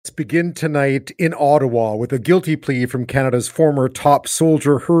Let's begin tonight in Ottawa with a guilty plea from Canada's former top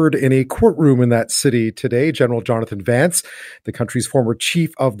soldier heard in a courtroom in that city today. General Jonathan Vance, the country's former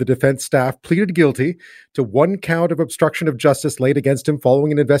chief of the defense staff, pleaded guilty to one count of obstruction of justice laid against him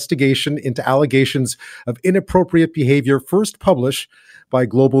following an investigation into allegations of inappropriate behavior first published by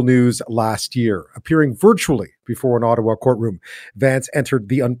Global News last year. Appearing virtually before an Ottawa courtroom, Vance entered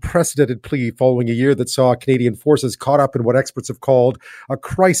the unprecedented plea following a year that saw Canadian forces caught up in what experts have called a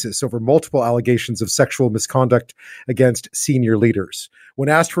crisis over multiple allegations of sexual misconduct against senior leaders. When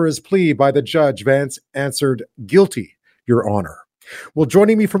asked for his plea by the judge, Vance answered, "Guilty, Your Honor." Well,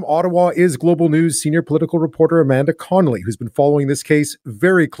 joining me from Ottawa is Global News senior political reporter Amanda Connolly, who's been following this case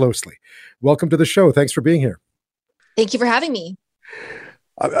very closely. Welcome to the show. Thanks for being here. Thank you for having me.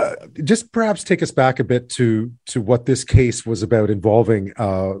 Just perhaps take us back a bit to what this case was about involving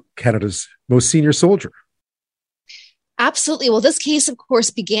Canada's most senior soldier. Absolutely. Well, this case, of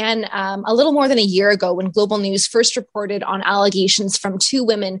course, began a little more than a year ago when Global News first reported on allegations from two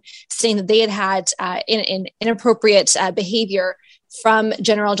women saying that they had inappropriate behavior from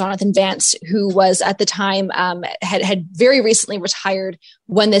General Jonathan Vance, who was at the time had very recently retired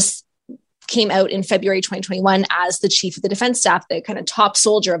when this came out in February 2021 as the chief of the defense staff, the kind of top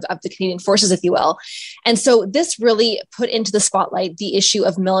soldier of the Canadian forces, if you will. And so this really put into the spotlight the issue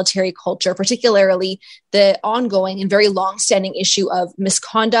of military culture, particularly the ongoing and very long-standing issue of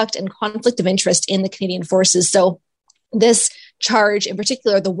misconduct and conflict of interest in the Canadian forces. So this charge, in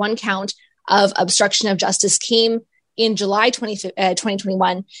particular, the one count of obstruction of justice, came in July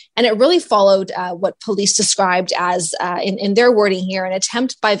 2021. And it really followed what police described as, in their wording here, an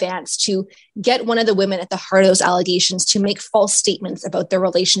attempt by Vance to get one of the women at the heart of those allegations to make false statements about their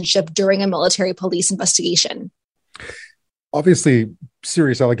relationship during a military police investigation. Obviously,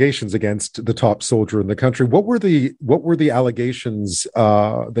 serious allegations against the top soldier in the country. What were the allegations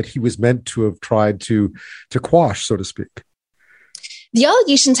that he was meant to have tried to quash, so to speak? The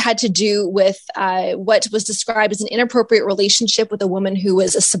allegations had to do with what was described as an inappropriate relationship with a woman who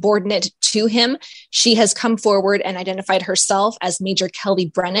was a subordinate to him. She has come forward and identified herself as Major Kelly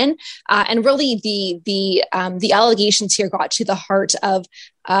Brennan. And really, the allegations here got to the heart of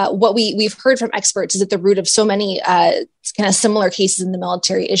what we've heard from experts is at the root of so many kind of similar cases in the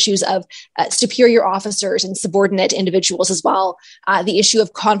military, issues of superior officers and subordinate individuals as well. The issue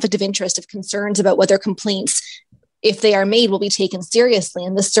of conflict of interest, of concerns about whether complaints, if they are made, will be taken seriously.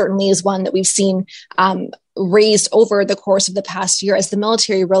 And this certainly is one that we've seen raised over the course of the past year as the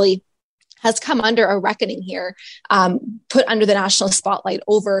military really has come under a reckoning here, put under the national spotlight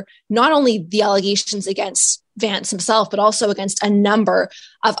over not only the allegations against Vance himself, but also against a number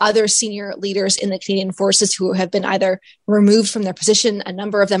of other senior leaders in the Canadian forces who have been either removed from their position. A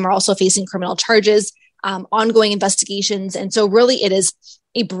number of them are also facing criminal charges, ongoing investigations. And so really it is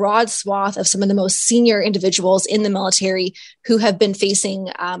a broad swath of some of the most senior individuals in the military who have been facing,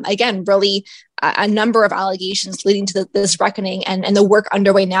 again, really a number of allegations leading to this reckoning and the work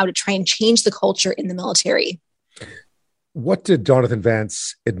underway now to try and change the culture in the military. What did Jonathan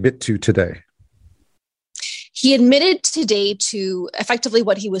Vance admit to today? He admitted today to effectively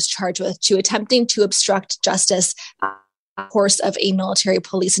what he was charged with, to attempting to obstruct justice course of a military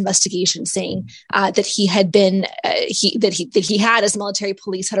police investigation, saying that he had been that he had, as military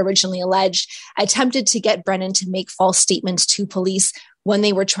police had originally alleged, attempted to get Brennan to make false statements to police when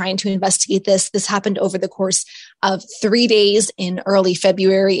they were trying to investigate this. This happened over the course of 3 days in early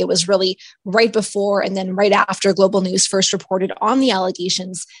February. It was really right before and then right after Global News first reported on the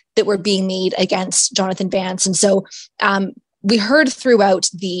allegations that were being made against Jonathan Vance. And so we heard throughout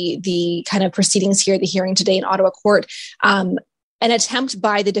the kind of proceedings here, the hearing today in Ottawa court, an attempt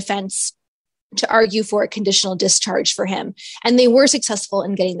by the defense to argue for a conditional discharge for him. And they were successful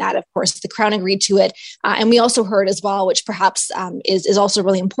in getting that. Of course, the Crown agreed to it. And we also heard as well, which perhaps is also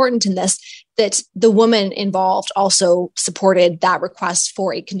really important in this, that the woman involved also supported that request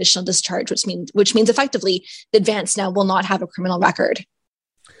for a conditional discharge, which means effectively that Vance now will not have a criminal record.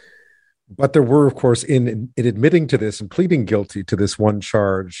 But there were, of course, in admitting to this and pleading guilty to this one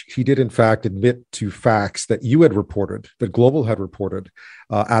charge, he did in fact admit to facts that you had reported, that Global had reported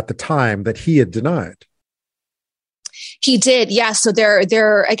at the time, that he had denied. He did, yeah. So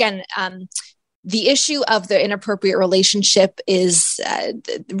there again, the issue of the inappropriate relationship is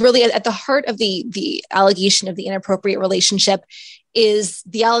really at the heart of the allegation of the inappropriate relationship is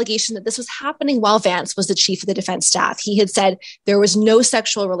the allegation that this was happening while Vance was the chief of the defense staff. He had said there was no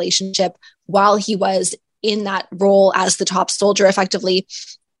sexual relationship while he was in that role as the top soldier, effectively.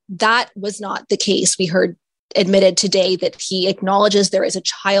 That was not the case. We heard admitted today that he acknowledges there is a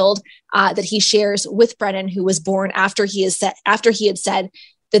child that he shares with Brennan, who was born after he had said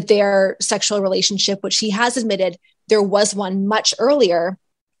that their sexual relationship, which he has admitted there was one much earlier,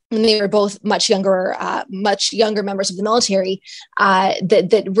 when they were both much younger members of the military,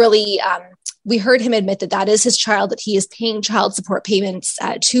 that really, we heard him admit that that is his child, that he is paying child support payments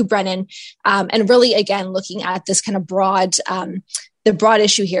to Brennan, and really, again, looking at this kind of the broad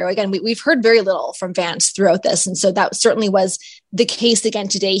issue here. Again, we've heard very little from Vance throughout this, and so that certainly was the case again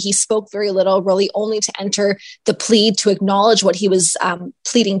today. He spoke very little, really only to enter the plea, to acknowledge what he was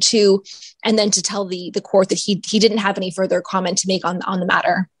pleading to, and then to tell the court that he didn't have any further comment to make on the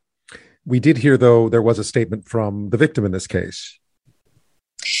matter. We did hear, though, there was a statement from the victim in this case.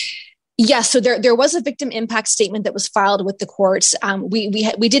 Yes, so there was a victim impact statement that was filed with the court. We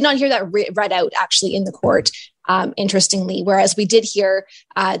did not hear that read out actually in the court, interestingly, whereas we did hear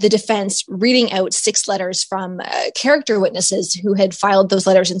the defense reading out 6 letters from character witnesses who had filed those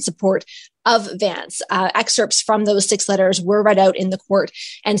letters in support of Vance. Excerpts from those 6 letters were read out in the court.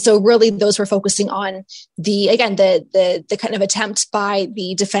 And so really those were focusing on the kind of attempt by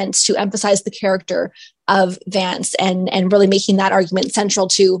the defense to emphasize the character of Vance and really making that argument central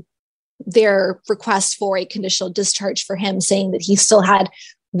to their request for a conditional discharge for him, saying that he still had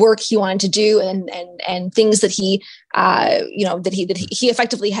work he wanted to do and things that he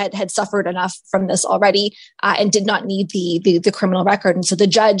effectively had suffered enough from this already and did not need the criminal record. And so the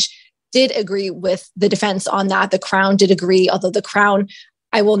judge did agree with the defense on that. The Crown did agree, although the Crown,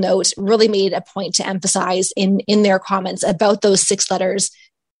 I will note, really made a point to emphasize in their comments about those 6 letters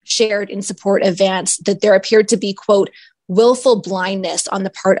shared in support of Vance that there appeared to be, quote, willful blindness on the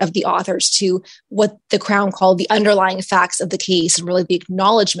part of the authors to what the Crown called the underlying facts of the case and really the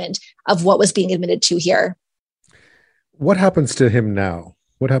acknowledgement of what was being admitted to here. What happens to him now?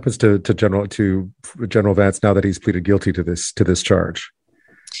 What happens to General Vance now that he's pleaded guilty to this charge?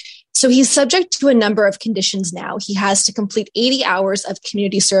 So he's subject to a number of conditions now. He has to complete 80 hours of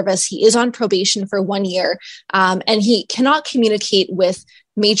community service. He is on probation for 1 year, and he cannot communicate with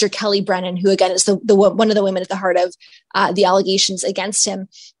Major Kelly Brennan, who again is the one of the women at the heart of the allegations against him,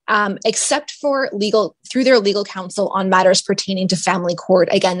 except for through their legal counsel on matters pertaining to family court.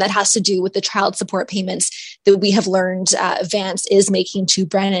 Again, that has to do with the child support payments that we have learned Vance is making to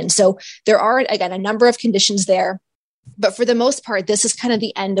Brennan. So there are, again, a number of conditions there. But for the most part, this is kind of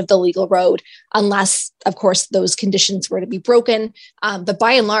the end of the legal road, unless, of course, those conditions were to be broken. But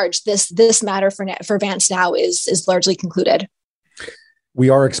by and large, this matter for Vance now is largely concluded. We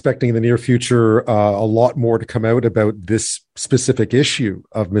are expecting in the near future a lot more to come out about this specific issue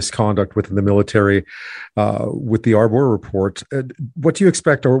of misconduct within the military with the Arbour report. What do you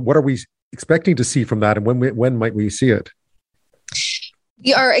expect, or what are we expecting to see from that, and when might we see it?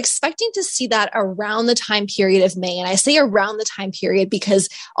 We are expecting to see that around the time period of May. And I say around the time period because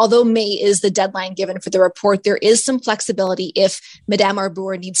although May is the deadline given for the report, there is some flexibility if Madame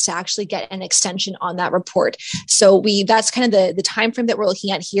Arbour needs to actually get an extension on that report. So that's kind of the time frame that we're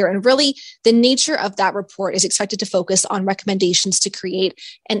looking at here. And really the nature of that report is expected to focus on recommendations to create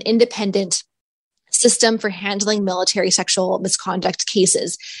an independent system for handling military sexual misconduct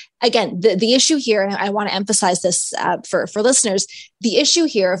cases. Again, the issue here, and I want to emphasize this for listeners, the issue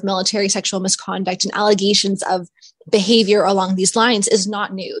here of military sexual misconduct and allegations of behavior along these lines is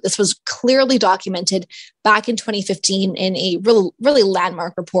not new. This was clearly documented back in 2015 in a really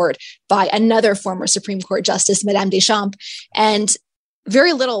landmark report by another former Supreme Court Justice, Madame Deschamps. And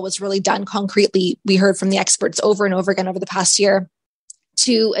very little was really done concretely. We heard from the experts over and over again over the past year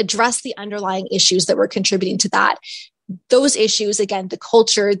to address the underlying issues that were contributing to that. Those issues, again, the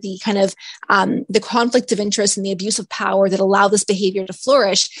culture, the kind of the conflict of interest and the abuse of power that allow this behavior to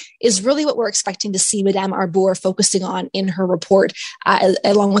flourish is really what we're expecting to see Madame Arbour focusing on in her report,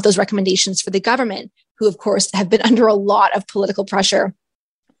 along with those recommendations for the government, who, of course, have been under a lot of political pressure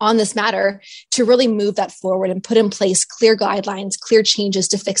on this matter to really move that forward and put in place clear guidelines, clear changes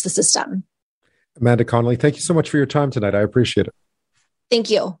to fix the system. Amanda Connolly, thank you so much for your time tonight. I appreciate it. Thank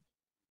you.